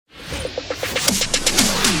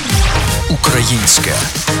Українське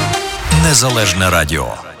незалежне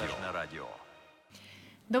радіо.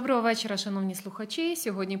 Доброго вечора, шановні слухачі.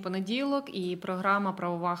 Сьогодні понеділок і програма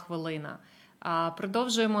 «Правова хвилина».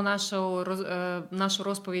 Продовжуємо нашу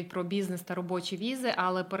розповідь про бізнес та робочі візи,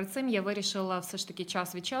 але перед цим я вирішила все ж таки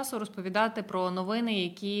час від часу розповідати про новини,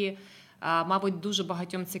 які, мабуть, дуже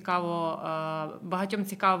багатьом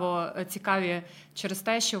цікаві через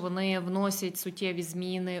те, що вони вносять суттєві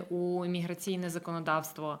зміни у імміграційне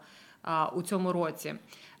законодавство у цьому році.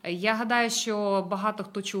 Я гадаю, що багато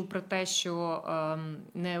хто чув про те, що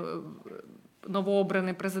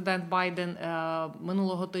новообраний президент Байден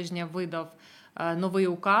минулого тижня видав новий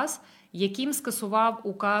указ, яким скасував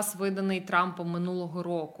указ, виданий Трампом минулого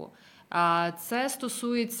року. Це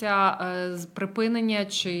стосується припинення,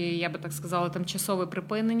 чи, я би так сказала, тимчасове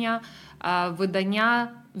припинення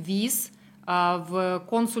видання віз в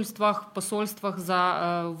консульствах, посольствах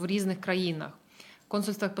в різних країнах,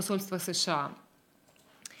 консульствах, посольствах США.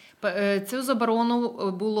 Цю заборону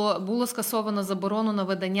було скасовано заборону на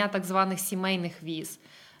видання так званих сімейних віз.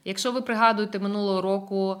 Якщо ви пригадуєте, минулого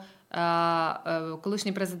року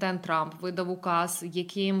колишній президент Трамп видав указ,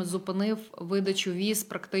 яким зупинив видачу віз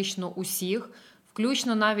практично усіх,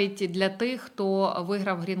 включно навіть для тих, хто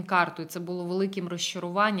виграв грін-карту. І це було великим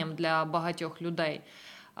розчаруванням для багатьох людей.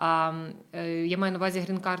 Я маю на увазі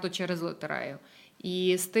грін-карту через лотерею.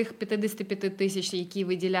 І з тих 55 тисяч, які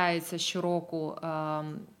виділяються щороку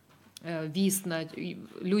віз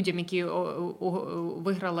людям, які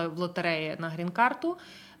виграли в лотереї на грін-карту,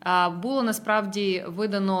 було насправді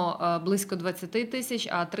видано близько 20 тисяч,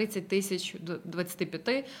 а 30 тисяч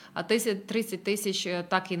 25, а 30 тисяч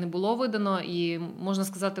так і не було видано, і, можна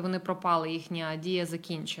сказати, вони пропали, їхня дія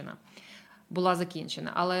була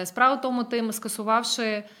закінчена. Але справа в тому, тим,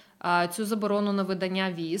 скасувавши цю заборону на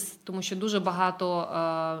видання віз, тому що дуже багато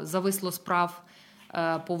зависло справ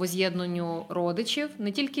по воз'єднанню родичів,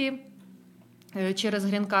 не тільки через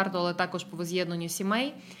грін-карту, але також по воз'єднанню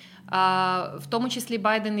сімей. В тому числі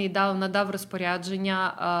Байден і надав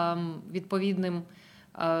розпорядження відповідним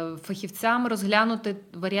фахівцям розглянути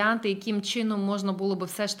варіанти, яким чином можна було би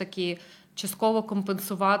все ж таки частково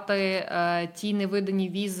компенсувати ті невидані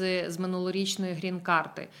візи з минулорічної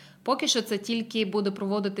грін-карти. Поки що це тільки буде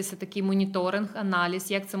проводитися такий моніторинг,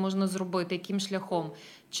 аналіз, як це можна зробити, яким шляхом.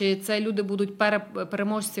 Чи це люди будуть,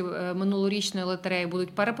 переможці минулорічної лотереї,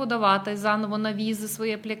 будуть переподавати заново на візи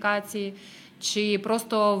свої аплікації, чи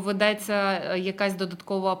просто введеться якась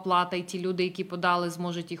додаткова оплата, і ті люди, які подали,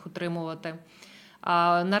 зможуть їх отримувати.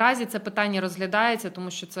 Наразі це питання розглядається,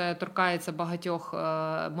 тому що це торкається багатьох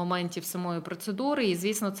моментів самої процедури, і,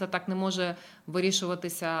 звісно, це так не може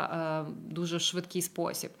вирішуватися дуже в швидкий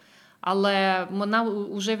спосіб. Але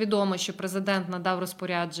нам вже відомо, що президент надав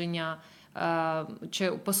розпорядження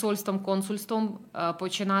чи посольствам, консульствам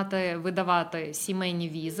починати видавати сімейні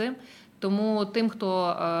візи. Тому тим,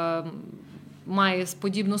 хто має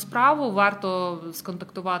подібну справу, варто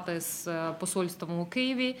сконтактувати з посольством у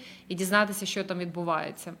Києві і дізнатися, що там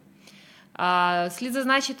відбувається. Слід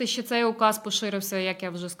зазначити, що цей указ поширився, як я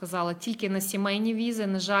вже сказала, тільки на сімейні візи.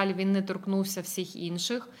 На жаль, він не торкнувся всіх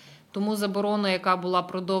інших. Тому заборона, яка була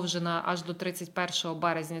продовжена аж до 31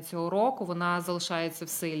 березня цього року, вона залишається в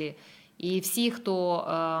силі. І всі,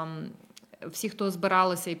 хто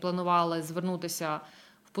збиралися і планували звернутися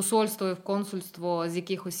в посольство і в консульство з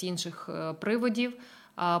якихось інших приводів,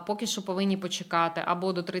 поки що повинні почекати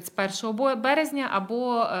або до 31 березня,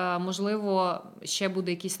 або, можливо, ще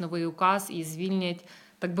буде якийсь новий указ і звільнять,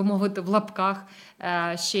 так би мовити, в лапках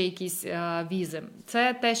ще якісь візи.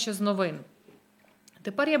 Це те, що з новин.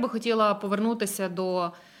 Тепер я би хотіла повернутися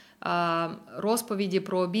до розповіді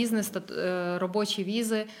про бізнес та робочі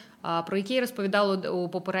візи, про які я розповідала у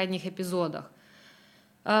попередніх епізодах.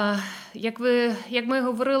 Як ми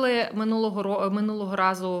говорили минулого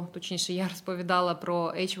разу, точніше я розповідала про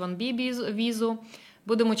H1B візу,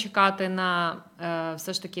 будемо чекати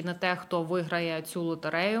все ж таки на те, хто виграє цю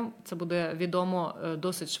лотерею. Це буде відомо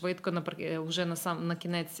досить швидко, вже на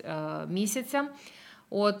кінець місяця.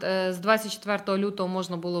 З 24 лютого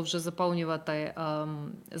можна було вже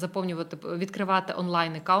відкривати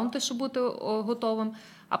онлайн-аккаунти, щоб бути готовим,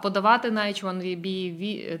 а подавати на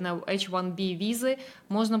H1B візи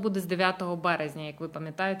можна буде з 9 березня, як ви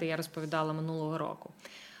пам'ятаєте, я розповідала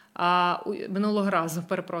минулого разу,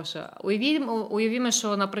 перепрошую. Уявімо,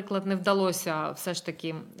 що, наприклад, не вдалося все ж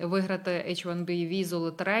таки виграти H1B візу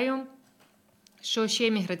лотерею. Що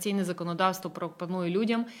ще міграційне законодавство пропонує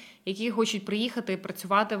людям, які хочуть приїхати і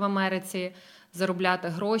працювати в Америці, заробляти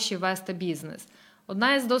гроші, вести бізнес.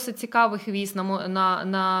 Одна із досить цікавих віз,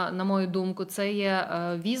 на мою думку, це є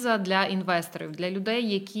віза для інвесторів, для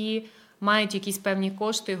людей, які мають якісь певні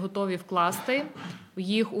кошти, готові вкласти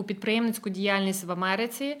їх у підприємницьку діяльність в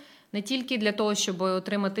Америці, не тільки для того, щоб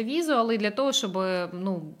отримати візу, але й для того, щоб,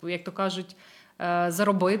 як то кажуть,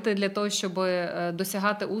 заробити, для того, щоб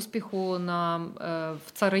досягати успіху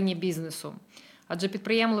в царині бізнесу. Адже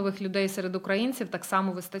підприємливих людей серед українців так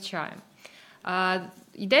само вистачає.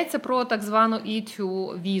 Йдеться про так звану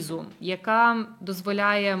E2 візу, яка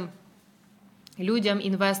дозволяє людям,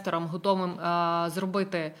 інвесторам, готовим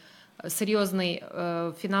зробити серйозний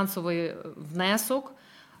фінансовий внесок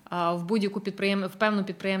в будь-яку певну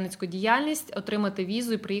підприємницьку діяльність, отримати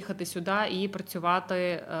візу і приїхати сюди і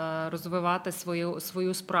працювати, розвивати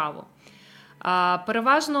свою справу.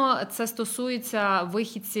 Переважно це стосується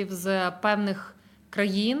вихідців з певних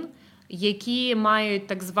країн, які мають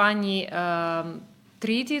так звані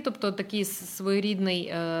тріті, тобто такий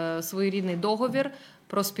своєрідний договір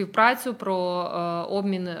про співпрацю, про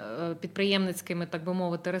обмін підприємницькими, так би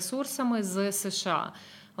мовити, ресурсами з США.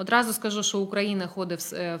 Одразу скажу, що Україна ходить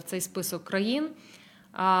в цей список країн,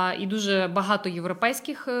 і дуже багато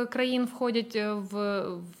європейських країн входять в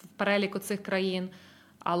перелік оцих країн,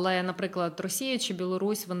 але, наприклад, Росія чи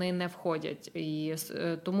Білорусь, вони не входять. І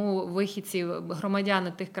тому вихідці,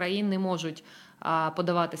 громадяни тих країн не можуть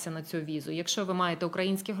подаватися на цю візу. Якщо ви маєте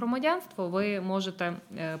українське громадянство, ви можете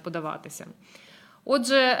подаватися.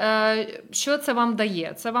 Отже, що це вам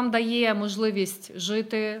дає? Це вам дає можливість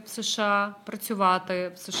жити в США,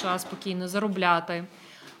 працювати в США спокійно, заробляти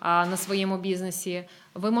на своєму бізнесі.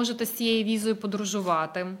 Ви можете з цією візою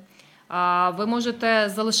подорожувати. Ви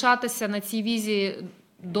можете залишатися на цій візі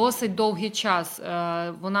досить довгий час.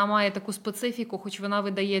 Вона має таку специфіку, хоч вона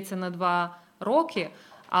видається на 2 роки,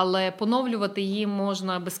 але поновлювати її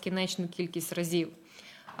можна безкінечну кількість разів.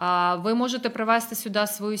 Ви можете привезти сюди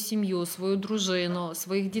свою сім'ю, свою дружину,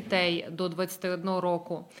 своїх дітей до 21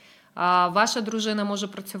 року. Ваша дружина може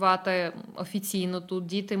працювати офіційно тут,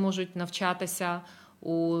 діти можуть навчатися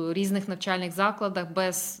у різних навчальних закладах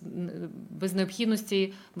без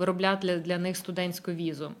необхідності виробляти для них студентську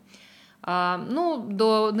візу.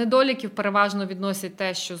 До недоліків переважно відносять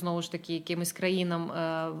те, що, знову ж таки, якимось країнам,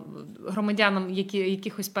 громадянам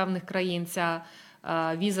якихось певних країн ця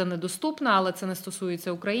віза недоступна, але це не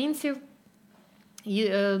стосується українців. І,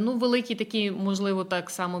 великий такий, можливо, так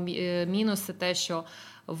само мінус – це те, що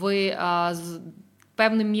ви з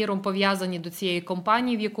певним міром пов'язані до цієї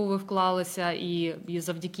компанії, в яку ви вклалися, і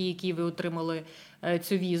завдяки якій ви отримали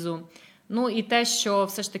цю візу. І те, що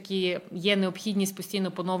все ж таки є необхідність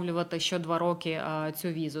постійно поновлювати що 2 роки цю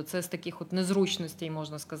візу. Це з таких незручностей,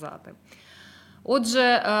 можна сказати.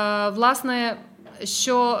 Отже, власне,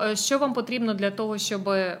 що вам потрібно для того, щоб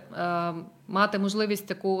мати можливість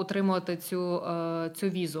таку отримувати цю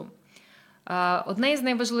візу? Одне із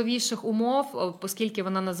найважливіших умов, оскільки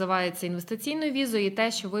вона називається інвестиційною візою, є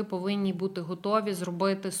те, що ви повинні бути готові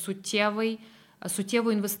зробити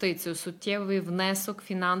суттєву інвестицію, суттєвий внесок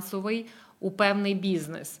фінансовий у певний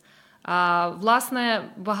бізнес. Власне,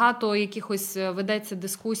 багато якихось ведеться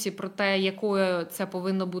дискусій про те, якою це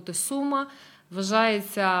повинна бути сума.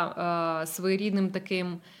 Вважається своєрідним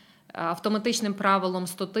таким автоматичним правилом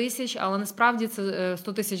 100 тисяч, але насправді це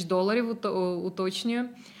 $100 тисяч, уточнюю.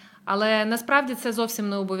 Але насправді це зовсім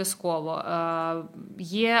не обов'язково.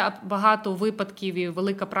 Є багато випадків і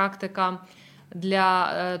велика практика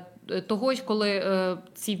для того, коли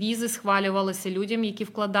ці візи схвалювалися людям, які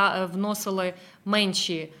вносили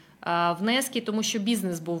менші внески, тому що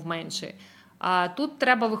бізнес був менший. Тут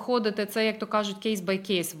треба виходити, це, як то кажуть,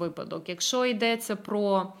 кейс-бай-кейс випадок. Якщо йдеться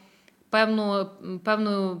про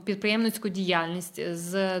певну підприємницьку діяльність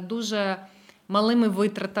з дуже малими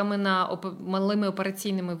витратами, малими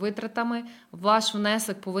операційними витратами, ваш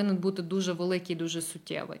внесок повинен бути дуже великий, дуже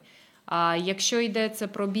суттєвий. А якщо йдеться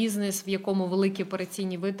про бізнес, в якому великі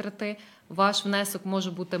операційні витрати, ваш внесок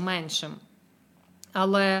може бути меншим.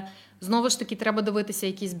 Але, знову ж таки, треба дивитися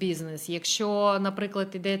якийсь бізнес. Якщо, наприклад,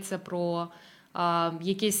 йдеться про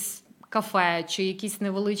якийсь кафе чи якийсь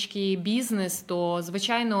невеличкий бізнес, то,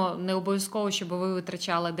 звичайно, не обов'язково, щоб ви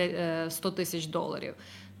витрачали $100 тисяч.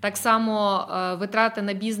 Так само витрати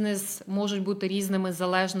на бізнес можуть бути різними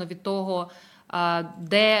залежно від того,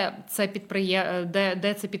 де це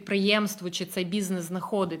підприємство чи цей бізнес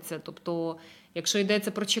знаходиться. Тобто, якщо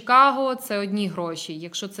йдеться про Чикаго, це одні гроші.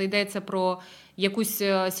 Якщо це йдеться про якусь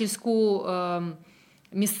сільську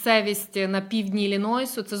місцевість на півдні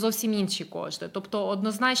Іллінойсу, це зовсім інші кошти. Тобто,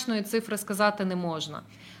 однозначної цифри сказати не можна.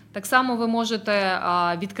 Так само ви можете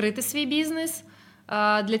відкрити свій бізнес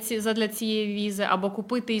задля цієї візи або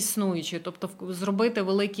купити існуючий, тобто зробити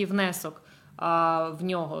великий внесок в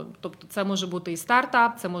нього. Тобто це може бути і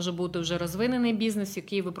стартап, це може бути вже розвинений бізнес, в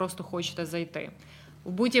який ви просто хочете зайти.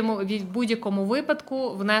 В будь-якому випадку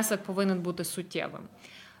внесок повинен бути суттєвим.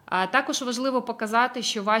 Також важливо показати,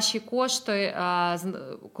 що ваші кошти,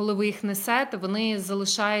 коли ви їх несете, вони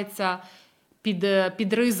залишаються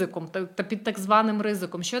під ризиком, під так званим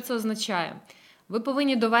ризиком. Що це означає? Ви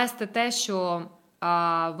повинні довести те, що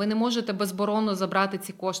ви не можете безборонно забрати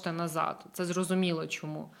ці кошти назад. Це зрозуміло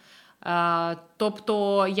чому.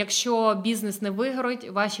 Тобто, якщо бізнес не вигорить,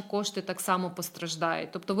 ваші кошти так само постраждають.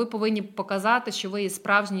 Тобто ви повинні показати, що ви є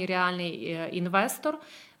справжній реальний інвестор,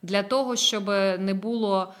 для того, щоб не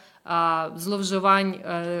було зловживань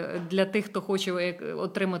для тих, хто хоче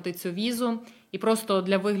отримати цю візу, і просто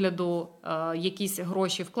для вигляду якісь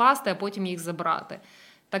гроші вкласти, а потім їх забрати.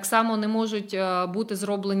 Так само не можуть бути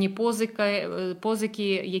зроблені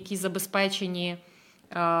позики, які забезпечені,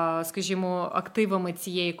 скажімо, активами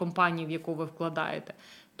цієї компанії, в яку ви вкладаєте.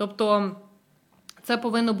 Тобто це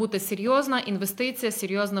повинна бути серйозна інвестиція,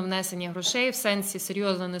 серйозне внесення грошей, в сенсі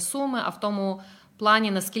серйозно не суми, а в тому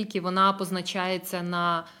плані, наскільки вона позначається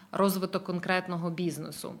на розвиток конкретного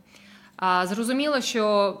бізнесу. Зрозуміло,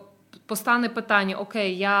 що постане питання,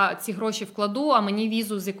 окей, я ці гроші вкладу, а мені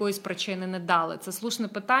візу з якоїсь причини не дали. Це слушне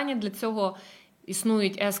питання, для цього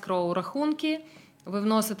існують escrow-рахунки, ви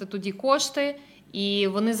вносите тоді кошти, і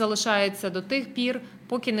вони залишаються до тих пір,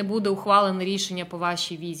 поки не буде ухвалене рішення по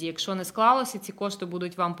вашій візі. Якщо не склалося, ці кошти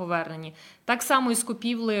будуть вам повернені. Так само і з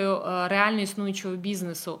купівлею реально існуючого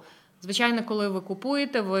бізнесу. Звичайно, коли ви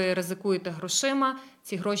купуєте, ви ризикуєте грошима,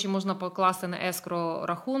 ці гроші можна покласти на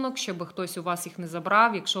ескро-рахунок, щоб хтось у вас їх не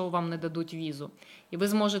забрав, якщо вам не дадуть візу. І ви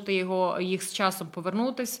зможете їх з часом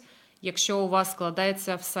повернутись, якщо у вас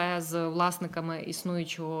складеться все з власниками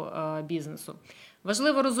існуючого бізнесу.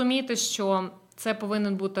 Важливо розуміти, що це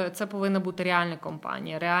повинна бути реальна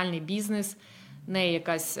компанія, реальний бізнес, не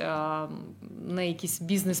якийсь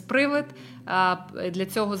бізнес-привид. Для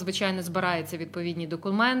цього, звичайно, збираються відповідні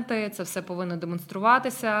документи, це все повинно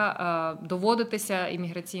демонструватися, доводитися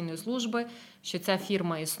імміграційної служби, що ця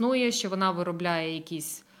фірма існує, що вона виробляє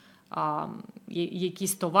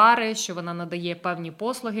якісь товари, що вона надає певні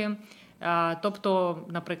послуги. Тобто,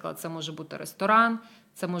 наприклад, це може бути ресторан,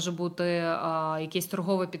 це може бути якесь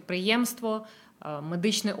торгове підприємство,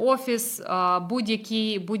 медичний офіс,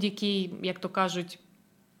 будь-який, як то кажуть,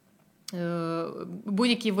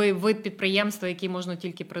 будь-який вид підприємства, який можна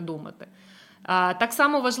тільки придумати. Так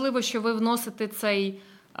само важливо, що ви вносите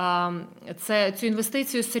цю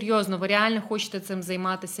інвестицію серйозно, ви реально хочете цим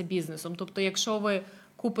займатися бізнесом. Тобто, якщо ви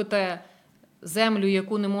купите землю,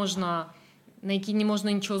 на якій не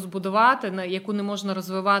можна нічого збудувати, на яку не можна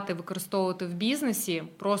розвивати, використовувати в бізнесі,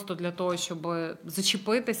 просто для того, щоб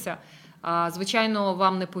зачепитися, звичайно,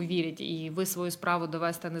 вам не повірять, і ви свою справу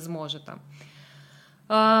довести не зможете.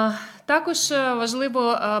 Також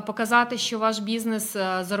важливо показати, що ваш бізнес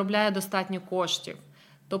заробляє достатньо коштів.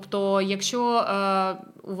 Тобто, якщо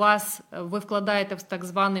ви вкладаєте в так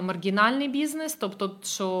званий маргінальний бізнес, тобто,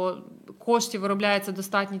 що коштів виробляється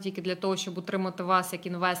достатньо тільки для того, щоб утримати вас як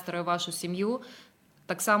інвестора і вашу сім'ю,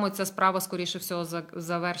 так само ця справа, скоріше всього,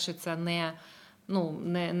 завершиться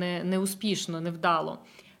не успішно, невдало.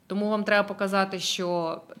 Тому вам треба показати,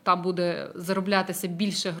 що там буде зароблятися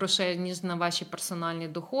більше грошей, ніж на ваші персональні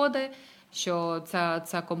доходи, що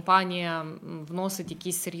ця компанія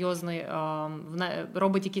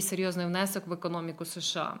робить якийсь серйозний внесок в економіку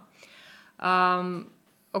США.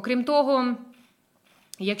 Окрім того,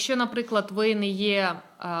 якщо, наприклад, ви не є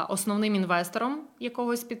основним інвестором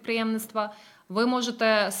якогось підприємництва, ви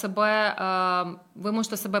можете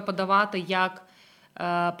себе подавати як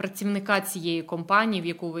працівника цієї компанії, в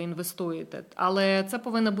яку ви інвестуєте. Але це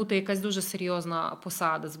повинна бути якась дуже серйозна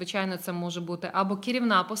посада. Звичайно, це може бути або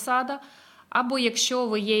керівна посада, або якщо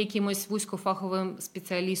ви є якимось вузькофаховим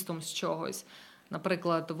спеціалістом з чогось.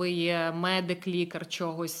 Наприклад, ви є медик, лікар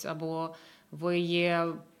чогось, або ви є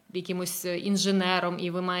якимось інженером і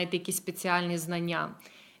ви маєте якісь спеціальні знання.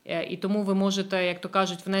 І тому ви можете, як то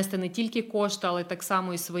кажуть, внести не тільки кошти, але так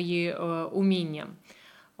само і свої уміння.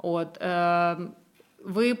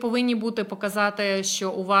 Ви повинні показати,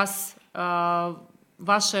 що у вас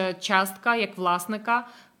ваша частка як власника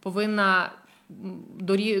повинна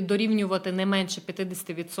дорівнювати не менше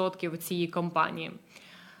 50% цієї компанії.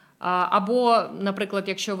 Або, наприклад,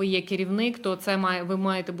 якщо ви є керівник, то ви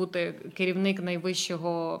маєте бути керівник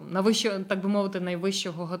так би мовити,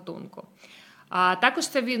 найвищого гатунку. Також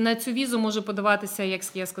на цю візу може подаватися,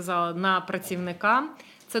 як я сказала, на працівника.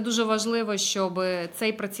 Це дуже важливо, щоб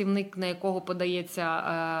цей працівник, на якого подається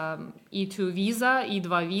E2 віза,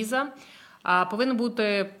 E2 віза, повинен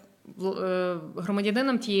бути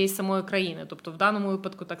громадянином тієї самої країни, тобто в даному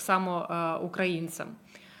випадку так само українцем.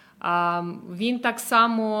 Він так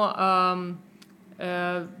само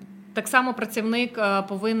Так само працівник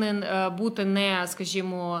повинен бути не,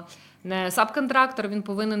 скажімо, не сабконтрактор, він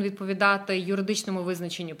повинен відповідати юридичному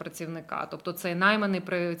визначенню працівника. Тобто це найманий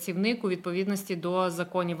працівник у відповідності до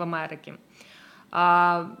законів Америки.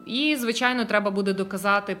 І, звичайно, треба буде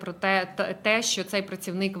доказати про те, що цей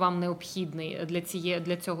працівник вам необхідний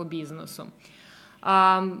для цього бізнесу.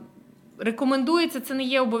 Рекомендується, це не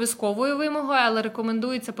є обов'язковою вимогою, але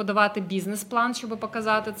рекомендується подавати бізнес-план, щоб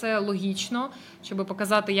показати це логічно, щоб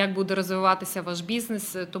показати, як буде розвиватися ваш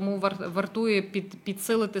бізнес, тому вартує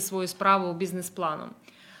підсилити свою справу бізнес-планом.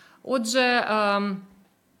 Отже,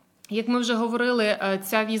 як ми вже говорили,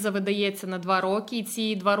 ця віза видається на 2 роки, і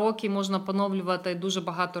ці 2 роки можна поновлювати дуже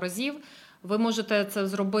багато разів. Ви можете це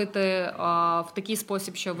зробити в такий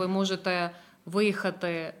спосіб, що ви можете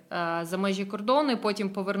виїхати за межі кордону і потім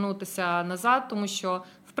повернутися назад, тому що,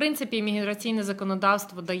 в принципі, імміграційне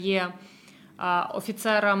законодавство дає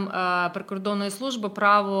офіцерам прикордонної служби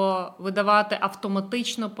право видавати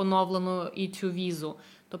автоматично поновлену і цю візу.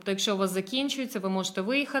 Тобто, якщо у вас закінчується, ви можете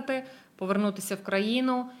виїхати, повернутися в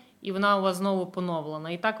країну, і вона у вас знову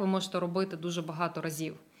поновлена. І так ви можете робити дуже багато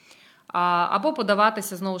разів. Або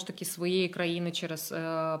подаватися, знову ж таки, своєї країни через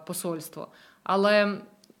посольство. Але,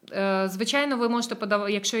 звичайно, ви можете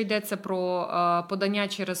подавати, якщо йдеться про подання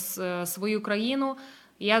через свою країну,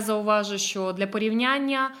 я зауважу, що для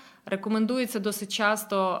порівняння рекомендується досить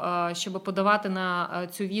часто, щоб подавати на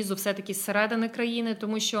цю візу все-таки зсередини країни,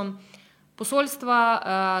 тому що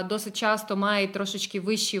посольства досить часто мають трошечки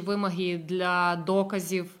вищі вимоги для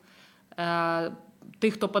доказів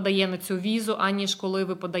тих, хто подає на цю візу, аніж коли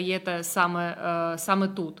ви подаєте саме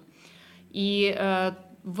тут. І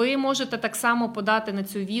ви можете так само подати на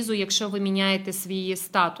цю візу, якщо ви міняєте свій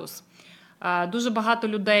статус. Дуже багато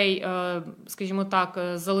людей, скажімо так,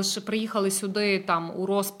 приїхали сюди там у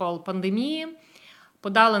розпал пандемії,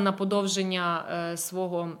 подали на подовження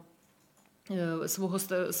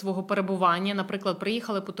свого перебування. Наприклад,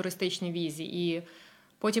 приїхали по туристичній візі і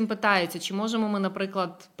потім питаються, чи можемо ми,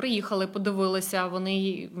 наприклад, приїхали, подивилися,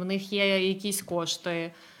 в них є якісь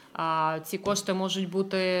кошти, ці кошти можуть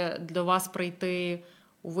бути для вас прийти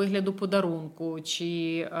у вигляду подарунку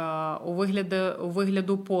чи у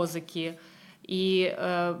вигляду позики. І,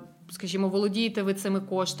 скажімо, володієте ви цими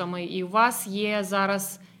коштами, і у вас є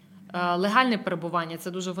зараз легальне перебування.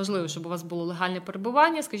 Це дуже важливо, щоб у вас було легальне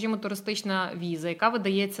перебування, скажімо, туристична віза, яка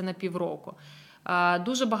видається на півроку.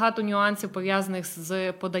 Дуже багато нюансів пов'язаних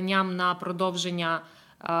з поданням на продовження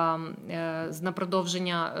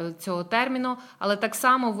цього терміну, але так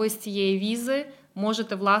само ви з цієї візи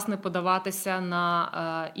можете, власне, подаватися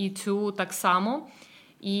на і цю так само.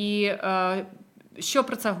 І що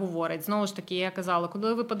про це говорить? Знову ж таки, я казала,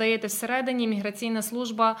 коли ви подаєте всередині, міграційна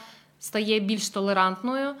служба стає більш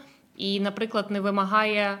толерантною і, наприклад, не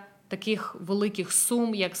вимагає таких великих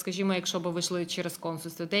сум, як, скажімо, якщо б ви йшли через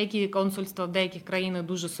консульство. Деякі консульства в деяких країнах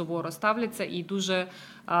дуже суворо ставляться і дуже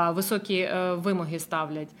високі вимоги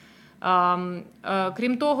ставлять.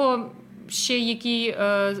 Крім того, ще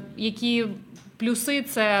які плюси –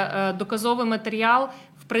 це доказовий матеріал.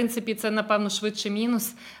 В принципі, це, напевно, швидше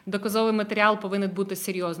мінус. Доказовий матеріал повинен бути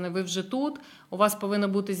серйозний. Ви вже тут, у вас повинно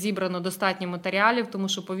бути зібрано достатньо матеріалів, тому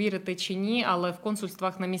що, повірите чи ні, але в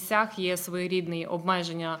консульствах на місцях є своєрідні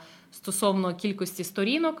обмеження стосовно кількості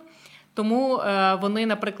сторінок. Тому вони,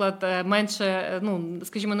 наприклад, менше,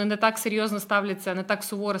 скажімо, не так серйозно ставляться, не так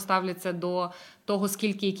суворо ставляться до того,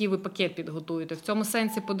 який ви пакет підготуєте. В цьому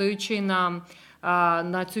сенсі, подаючи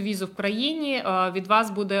на цю візу в країні, від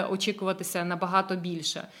вас буде очікуватися набагато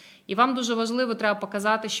більше. І вам дуже важливо, треба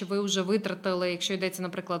показати, що ви вже витратили, якщо йдеться,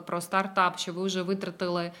 наприклад, про стартап, що ви вже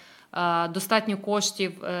витратили достатньо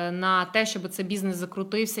коштів на те, щоб цей бізнес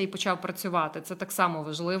закрутився і почав працювати. Це так само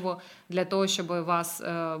важливо для того, щоб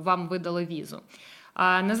вам видали візу.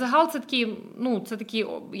 На загал це такий,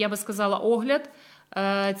 я би сказала, огляд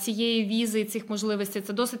цієї візи і цих можливостей.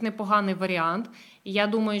 Це досить непоганий варіант. І я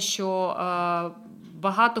думаю, що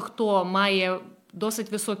багато хто має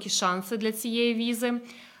досить високі шанси для цієї візи.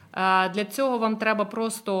 Для цього вам треба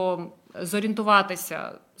просто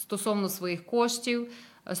зорієнтуватися стосовно своїх коштів,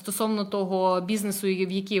 стосовно того бізнесу,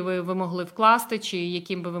 в який ви могли вкласти, чи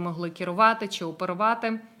яким би ви могли керувати, чи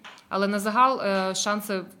оперувати. Але на загал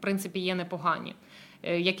шанси, в принципі, є непогані.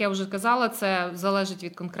 Як я вже казала, це залежить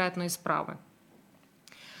від конкретної справи.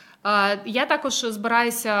 Я також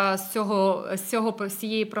збираюся з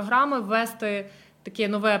цієї програми ввести таке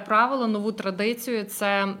нове правило, нову традицію.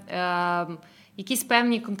 Це якісь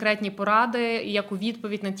певні конкретні поради, як у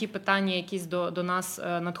відповідь на ті питання, які до нас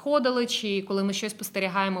надходили, чи коли ми щось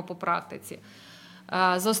спостерігаємо по практиці.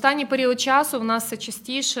 За останній період часу в нас все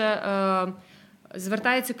частіше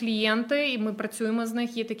Звертаються клієнти, і ми працюємо з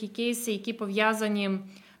них. Є такі кейси, які пов'язані,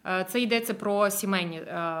 це йдеться про сімейні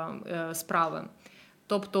справи.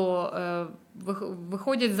 Тобто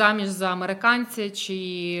виходять заміж за американця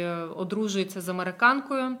чи одружуються з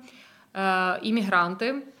американкою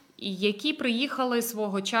іммігранти, які приїхали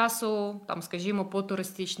свого часу, там, скажімо, по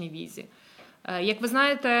туристичній візі. Як ви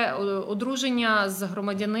знаєте, одруження з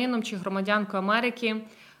громадянином чи громадянкою Америки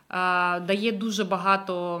дає дуже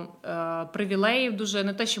багато привілеїв, дуже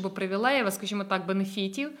не те, щоб привілеїв, а, скажімо так,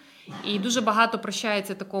 бенефітів. І дуже багато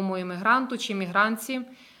прощається такому іммігранту чи іммігрантці.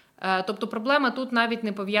 Тобто проблема тут навіть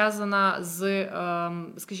не пов'язана з,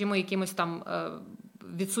 скажімо, якимось там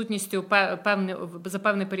відсутністю за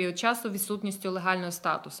певний період часу, відсутністю легального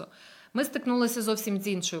статусу. Ми стикнулися зовсім з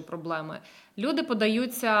іншою проблемою. Люди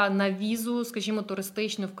подаються на візу, скажімо,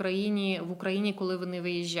 туристичну в Україні, коли вони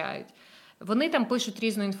виїжджають. Вони там пишуть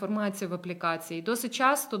різну інформацію в аплікації. Досить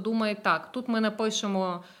часто думають, так, тут ми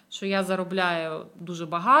напишемо, що я заробляю дуже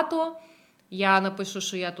багато, я напишу,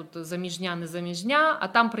 що я тут заміжня, не заміжня, а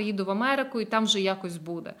там приїду в Америку і там вже якось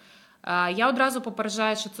буде. Я одразу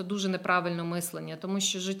попереджаю, що це дуже неправильне мислення, тому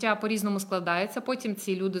що життя по-різному складається, потім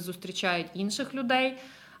ці люди зустрічають інших людей,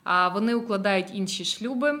 вони укладають інші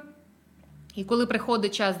шлюби. І коли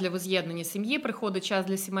приходить час для воз'єднання сім'ї, приходить час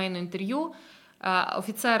для сімейного інтерв'ю,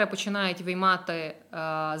 офіцери починають виймати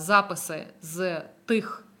записи з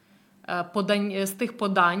тих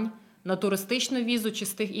подань на туристичну візу чи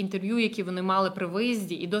з тих інтерв'ю, які вони мали при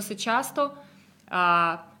виїзді. І досить часто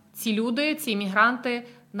ці люди, ці іммігранти,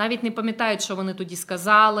 навіть не пам'ятають, що вони тоді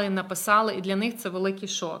сказали, написали, і для них це великий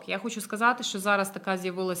шок. Я хочу сказати, що зараз така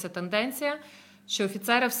з'явилася тенденція, що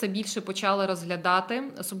офіцери все більше почали розглядати,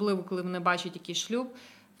 особливо коли вони бачать якийсь шлюб,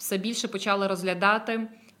 все більше почали розглядати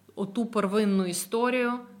оту первинну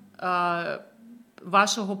історію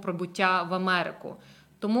вашого прибуття в Америку.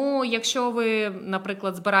 Тому, якщо ви,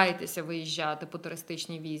 наприклад, збираєтеся виїжджати по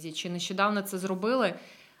туристичній візі, чи нещодавно це зробили,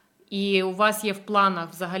 і у вас є в планах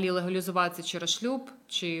взагалі легалізуватися через шлюб,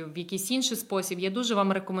 чи в якийсь інший спосіб, я дуже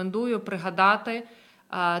вам рекомендую пригадати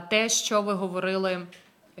те, що ви говорили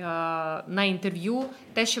на інтерв'ю,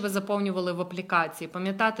 те, що ви заповнювали в аплікації,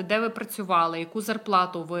 пам'ятати, де ви працювали, яку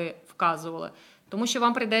зарплату ви вказували. Тому що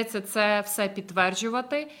вам прийдеться це все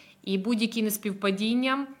підтверджувати, і будь-які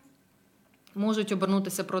неспівпадіння можуть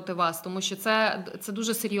обернутися проти вас, тому що це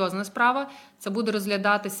дуже серйозна справа, це буде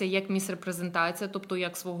розглядатися як місрепрезентація, тобто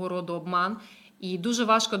як свого роду обман, і дуже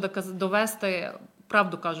важко довести,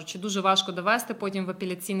 правду кажучи, дуже важко довести потім в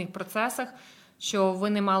апеляційних процесах, що ви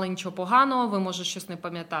не мали нічого поганого, ви, може, щось не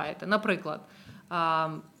пам'ятаєте. Наприклад,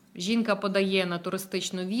 жінка подає на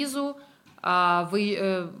туристичну візу,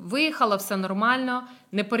 виїхала, все нормально,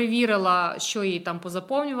 не перевірила, що їй там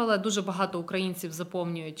позаповнювала. Дуже багато українців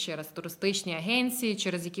заповнюють через туристичні агенції,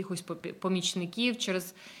 через якихось помічників,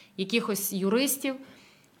 через якихось юристів.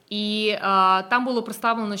 І там було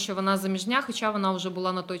представлено, що вона заміжня, хоча вона вже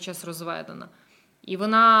була на той час розведена. І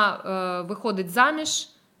вона виходить заміж,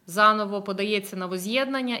 заново подається на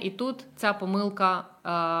воз'єднання, і тут ця помилка,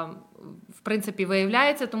 в принципі,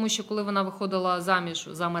 виявляється, тому що коли вона виходила заміж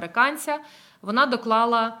за американця, вона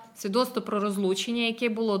доклала свідоцтво про розлучення, яке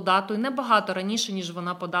було датою набагато раніше, ніж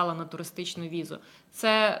вона подала на туристичну візу.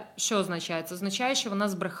 Це що означає? Це означає, що вона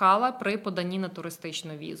збрехала при поданні на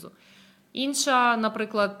туристичну візу. Інший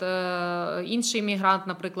іммігрант,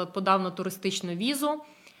 наприклад, подав на туристичну візу,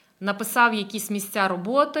 написав якісь місця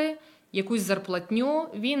роботи, якусь зарплатню,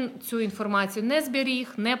 він цю інформацію не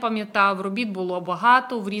зберіг, не пам'ятав, робіт було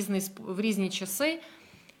багато в різні часи,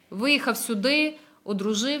 виїхав сюди,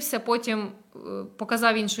 одружився, потім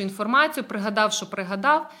показав іншу інформацію, пригадав, що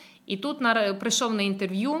пригадав, і тут прийшов на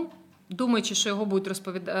інтерв'ю, думаючи, що його будуть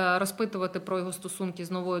розпитувати про його стосунки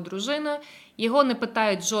з новою дружиною. Його не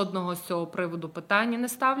питають жодного з цього приводу питання, не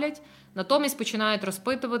ставлять, натомість починають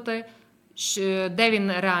розпитувати, де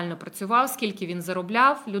він реально працював, скільки він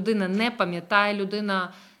заробляв. Людина не пам'ятає,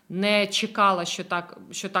 людина не чекала,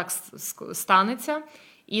 що так станеться.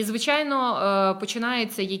 І, звичайно,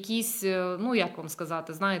 починаються якісь, як вам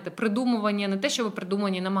сказати, знаєте, придумування, не те, що ви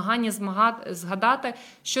придумані, намагання згадати,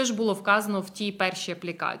 що ж було вказано в тій першій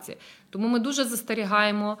аплікації. Тому ми дуже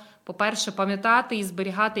застерігаємо, по-перше, пам'ятати і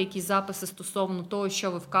зберігати якісь записи стосовно того,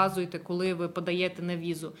 що ви вказуєте, коли ви подаєте на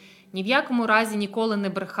візу. Ні в якому разі ніколи не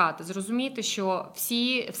брехати. Зрозумійте, що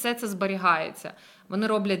все це зберігається. Вони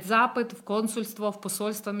роблять запит в консульство, в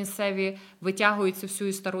посольство місцеві, витягують цю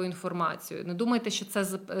всю стару інформацію. Не думайте, що це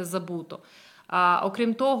забуто.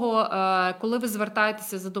 Окрім того, коли ви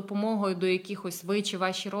звертаєтеся за допомогою до якихось, ви чи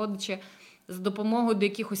ваші родичі, за допомогою до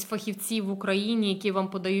якихось фахівців в Україні, які вам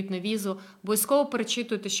подають на візу, обов'язково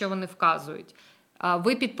перечитуйте, що вони вказують.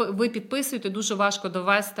 Ви підписуєте, дуже важко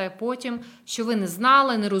довести потім, що ви не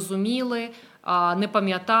знали, не розуміли, не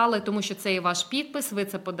пам'ятали, тому що це є ваш підпис, ви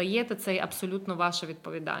це подаєте, це є абсолютно ваша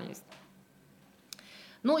відповідальність.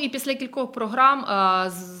 Ну і після кількох програм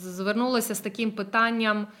звернулася з таким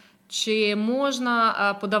питанням, чи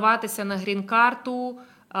можна подаватися на грін-карту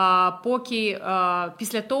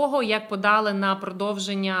після того, як подали на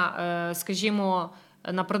продовження, скажімо,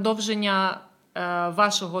 на продовження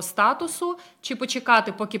вашого статусу, чи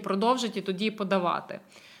почекати, поки продовжать, і тоді подавати.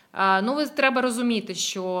 Ну, треба розуміти,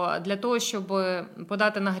 що для того, щоб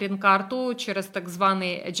подати на грін-карту через так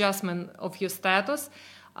званий adjustment of your status,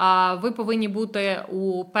 ви повинні бути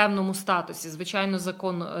у певному статусі, звичайно,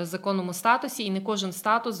 законному статусі, і не кожен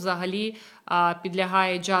статус взагалі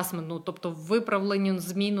підлягає adjustment, тобто виправленню,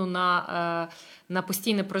 зміну на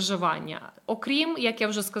постійне проживання. Окрім, як я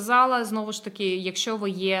вже сказала, знову ж таки, якщо ви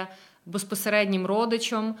є безпосереднім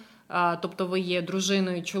родичем, тобто ви є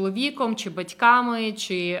дружиною, чоловіком, чи батьками,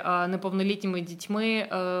 чи неповнолітніми дітьми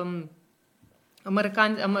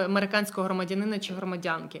американського громадянина чи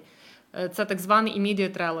громадянки. Це так званий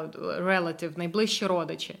immediate relative, найближчі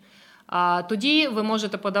родичі. Тоді ви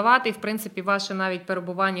можете подавати, і, в принципі, ваше навіть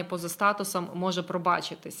перебування поза статусом може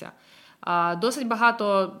пробачитися. Досить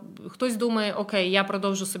багато, хтось думає, окей, я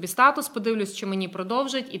продовжу собі статус, подивлюсь, чи мені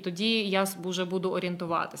продовжать, і тоді я вже буду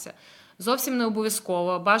орієнтуватися. Зовсім не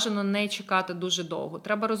обов'язково, бажано не чекати дуже довго.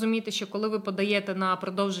 Треба розуміти, що коли ви подаєте на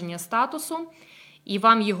продовження статусу, і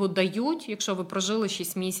вам його дають, якщо ви прожили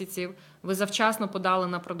 6 місяців, ви завчасно подали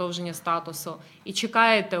на продовження статусу, і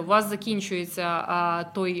чекаєте, у вас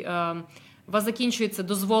закінчується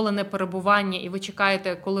дозволене перебування, і ви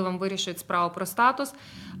чекаєте, коли вам вирішують справу про статус,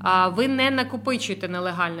 ви не накопичуєте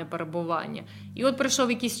нелегальне перебування. І от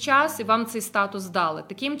прийшов якийсь час, і вам цей статус дали.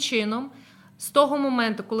 Таким чином, з того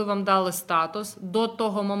моменту, коли вам дали статус, до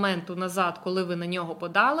того моменту назад, коли ви на нього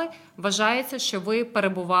подали, вважається, що ви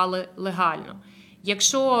перебували легально.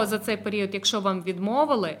 Якщо за цей період, якщо вам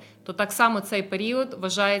відмовили, то так само цей період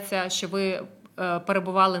вважається, що ви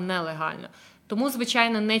перебували нелегально. Тому,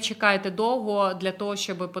 звичайно, не чекайте довго для того,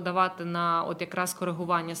 щоб подавати на от якраз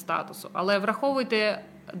коригування статусу. Але враховуйте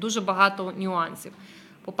дуже багато нюансів.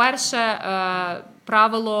 По-перше,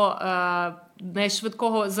 правило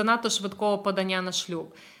занадто швидкого подання на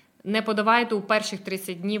шлюб. Не подавайте у перших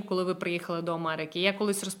 30 днів, коли ви приїхали до Америки. Я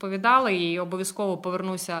колись розповідала і обов'язково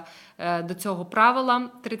повернуся до цього правила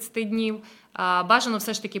 30 днів. Бажано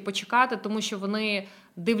все ж таки почекати, тому що вони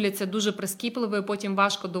дивляться дуже прискіпливо, і потім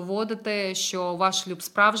важко доводити, що ваш шлюб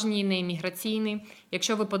справжній, не імміграційний.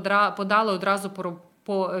 Якщо ви подали одразу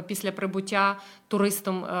після прибуття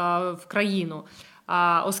туристом в країну.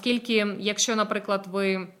 Оскільки, якщо, наприклад,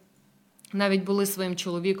 ви навіть були своїм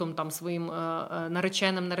чоловіком, там, своїм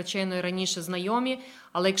нареченою раніше знайомі,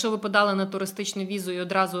 але якщо ви подали на туристичну візу і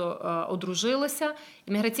одразу одружилися,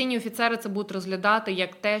 імміграційні офіцери це будуть розглядати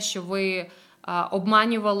як те, що ви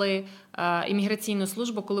обманювали імміграційну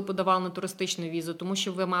службу, коли подавали на туристичну візу, тому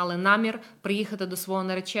що ви мали намір приїхати до свого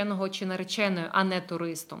нареченого чи нареченої, а не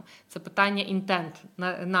туристом. Це питання інтент,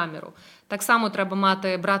 наміру. Так само треба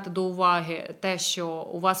брати до уваги те, що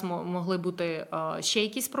у вас могли бути ще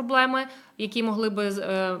якісь проблеми,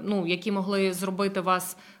 які могли зробити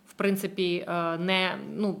вас, в принципі,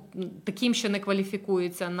 таким, що не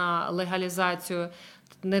кваліфікується на легалізацію.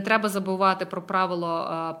 Не треба забувати про правило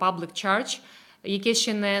public charge, яке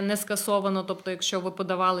ще не скасовано, тобто якщо ви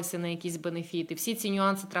подавалися на якісь бенефіти. Всі ці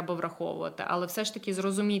нюанси треба враховувати, але все ж таки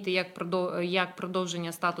зрозуміти, як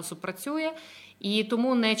продовження статусу працює, і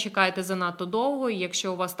тому не чекайте занадто довго, і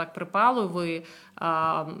якщо у вас так припало,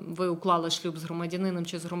 ви уклали шлюб з громадянином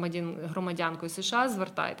чи з громадянкою США,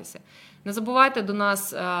 звертайтеся. Не забувайте до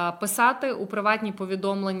нас писати у приватні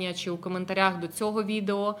повідомлення чи у коментарях до цього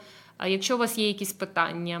відео. Якщо у вас є якісь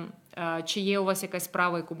питання, чи є у вас якась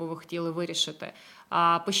справа, яку би ви хотіли вирішити,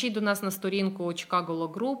 пишіть до нас на сторінку Chicago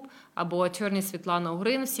Law Group або attorney Світлана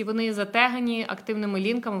Угрин. Всі вони затегані активними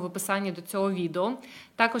лінками в описанні до цього відео.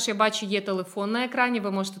 Також, я бачу, є телефон на екрані,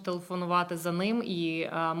 ви можете телефонувати за ним, і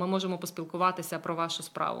ми можемо поспілкуватися про вашу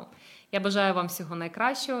справу. Я бажаю вам всього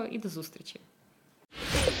найкращого і до зустрічі.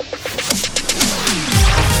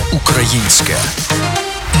 Українське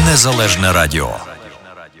незалежне радіо.